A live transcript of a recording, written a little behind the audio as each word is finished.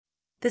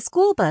The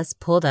school bus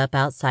pulled up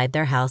outside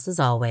their house as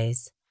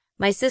always.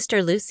 My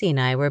sister Lucy and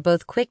I were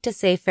both quick to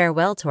say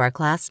farewell to our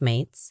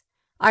classmates.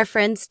 Our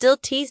friends still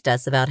teased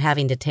us about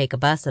having to take a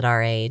bus at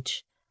our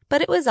age,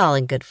 but it was all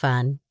in good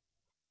fun.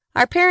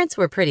 Our parents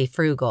were pretty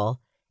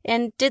frugal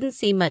and didn't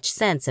see much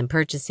sense in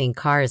purchasing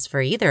cars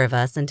for either of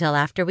us until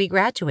after we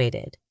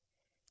graduated.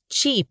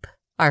 Cheap,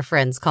 our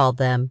friends called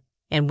them,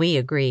 and we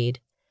agreed.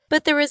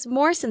 But there was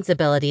more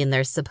sensibility in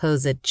their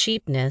supposed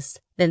cheapness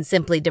than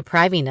simply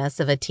depriving us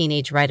of a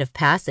teenage rite of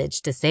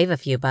passage to save a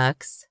few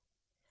bucks.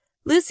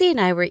 Lucy and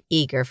I were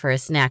eager for a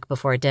snack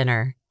before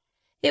dinner.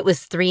 It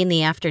was 3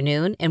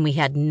 p.m, and we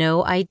had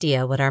no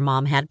idea what our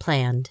mom had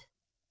planned.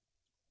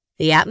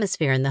 The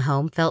atmosphere in the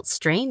home felt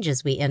strange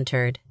as we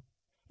entered.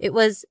 It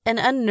was an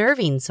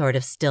unnerving sort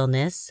of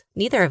stillness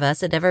neither of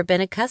us had ever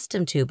been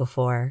accustomed to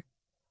before.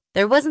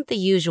 There wasn't the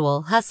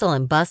usual hustle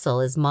and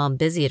bustle as Mom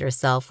busied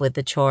herself with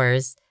the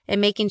chores and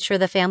making sure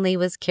the family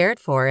was cared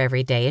for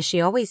every day as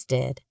she always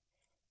did.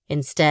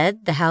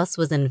 Instead, the house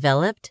was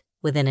enveloped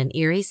within an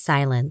eerie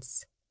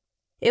silence.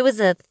 It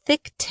was a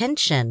thick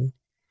tension.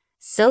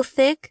 So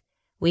thick,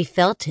 we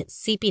felt it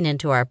seeping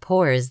into our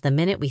pores the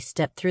minute we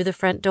stepped through the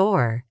front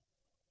door.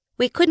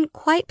 We couldn't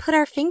quite put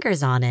our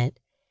fingers on it.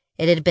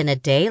 It had been a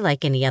day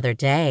like any other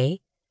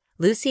day.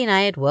 Lucy and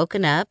I had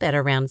woken up at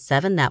around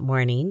 7 that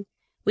morning.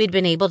 We'd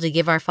been able to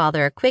give our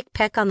father a quick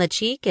peck on the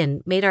cheek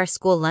and made our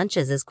school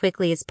lunches as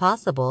quickly as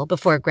possible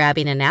before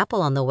grabbing an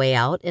apple on the way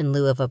out in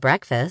lieu of a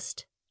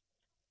breakfast.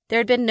 There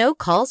had been no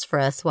calls for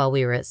us while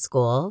we were at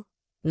school.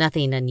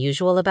 Nothing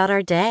unusual about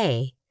our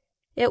day.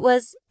 It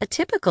was a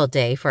typical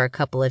day for a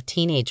couple of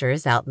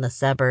teenagers out in the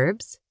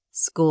suburbs.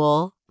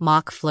 School,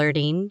 mock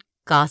flirting,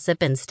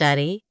 gossip, and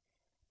study.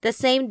 The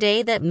same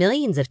day that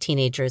millions of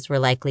teenagers were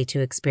likely to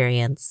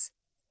experience.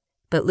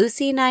 But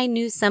Lucy and I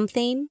knew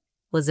something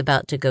was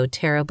about to go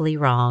terribly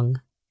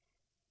wrong.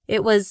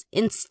 It was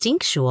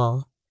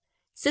instinctual.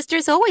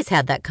 Sisters always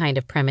had that kind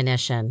of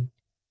premonition.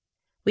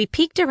 We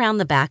peeked around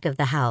the back of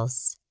the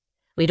house.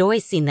 We'd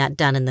always seen that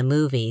done in the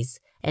movies,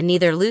 and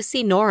neither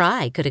Lucy nor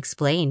I could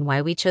explain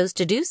why we chose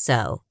to do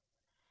so.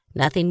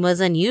 Nothing was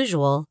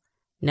unusual.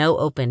 No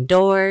open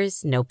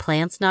doors, no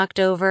plants knocked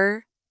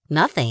over,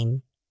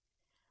 nothing.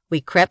 We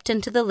crept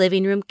into the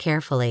living room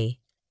carefully.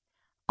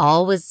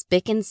 All was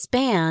spick and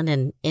span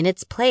and in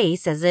its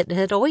place as it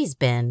had always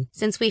been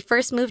since we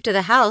first moved to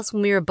the house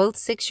when we were both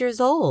 6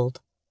 years old.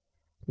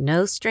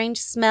 No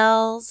strange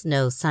smells,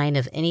 no sign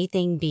of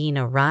anything being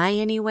awry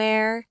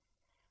anywhere.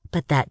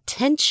 But that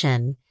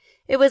tension,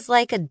 it was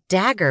like a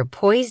dagger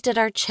poised at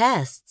our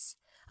chests,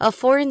 a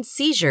foreign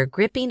seizure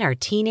gripping our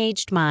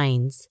teenaged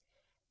minds.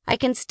 I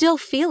can still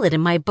feel it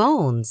in my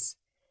bones.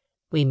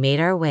 We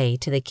made our way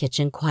to the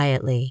kitchen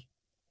quietly.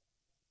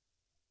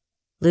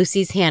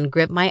 Lucy's hand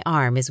gripped my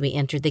arm as we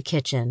entered the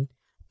kitchen,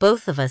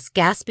 both of us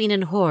gasping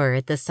in horror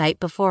at the sight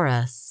before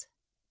us.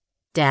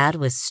 Dad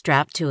was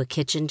strapped to a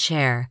kitchen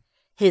chair,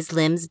 his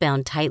limbs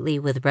bound tightly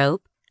with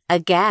rope, a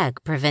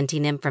gag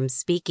preventing him from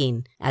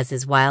speaking as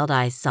his wild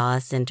eyes saw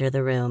us enter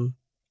the room.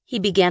 He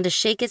began to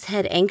shake his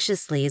head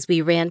anxiously as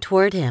we ran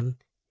toward him.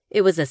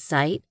 It was a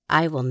sight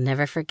I will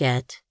never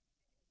forget.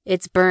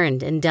 It's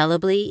burned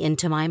indelibly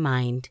into my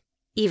mind,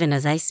 even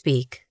as I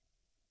speak.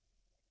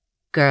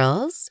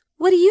 "Girls,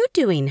 what are you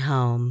doing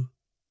home?"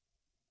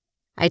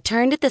 I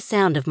turned at the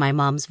sound of my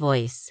mom's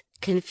voice,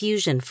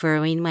 confusion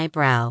furrowing my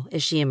brow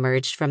as she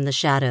emerged from the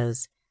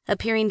shadows,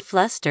 appearing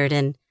flustered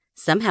and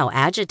somehow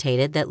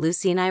agitated that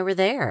Lucy and I were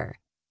there.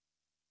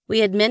 We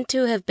had meant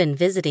to have been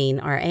visiting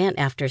our aunt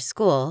after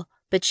school,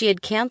 but she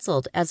had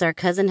canceled as our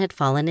cousin had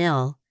fallen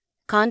ill,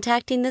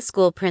 contacting the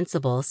school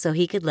principal so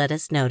he could let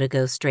us know to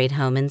go straight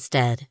home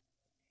instead.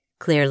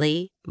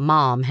 Clearly,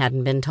 Mom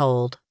hadn't been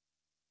told.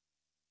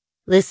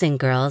 "Listen,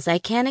 girls, I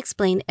can't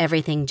explain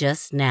everything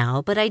just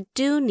now, but I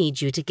do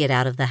need you to get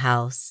out of the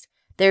house.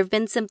 There have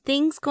been some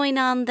things going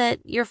on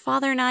that your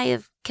father and I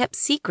have kept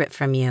secret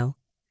from you.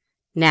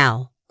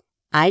 Now,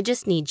 I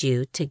just need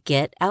you to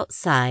get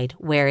outside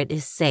where it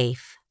is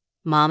safe,"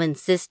 Mom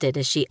insisted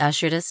as she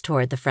ushered us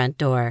toward the front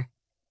door.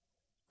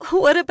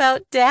 "What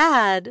about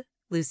Dad?"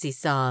 Lucy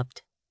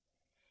sobbed.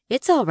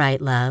 "It's all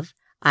right, love.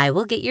 I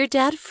will get your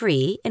dad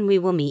free and we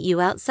will meet you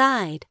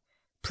outside.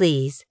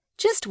 Please,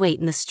 just wait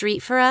in the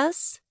street for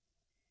us."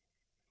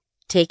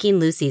 Taking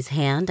Lucy's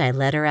hand, I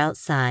led her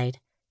outside,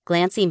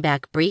 glancing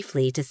back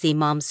briefly to see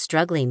Mom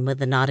struggling with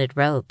the knotted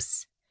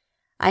ropes.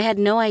 I had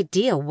no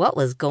idea what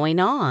was going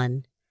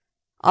on.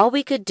 All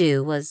we could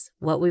do was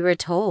what we were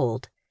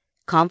told,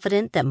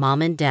 confident that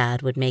Mom and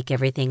Dad would make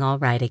everything all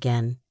right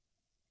again.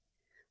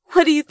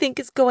 "What do you think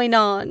is going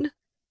on?"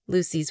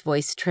 Lucy's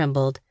voice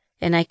trembled,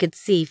 and I could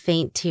see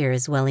faint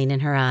tears welling in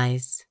her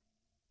eyes.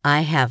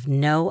 "I have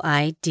no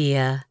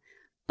idea.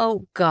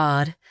 Oh,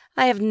 God,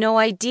 I have no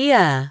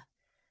idea."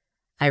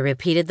 I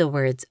repeated the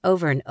words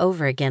over and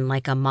over again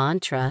like a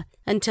mantra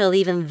until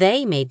even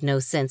they made no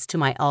sense to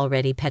my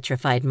already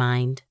petrified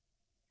mind.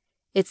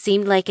 It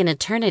seemed like an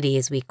eternity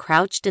as we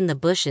crouched in the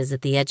bushes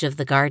at the edge of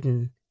the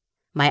garden.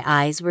 My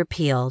eyes were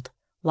peeled,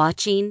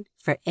 watching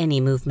for any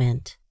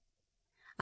movement.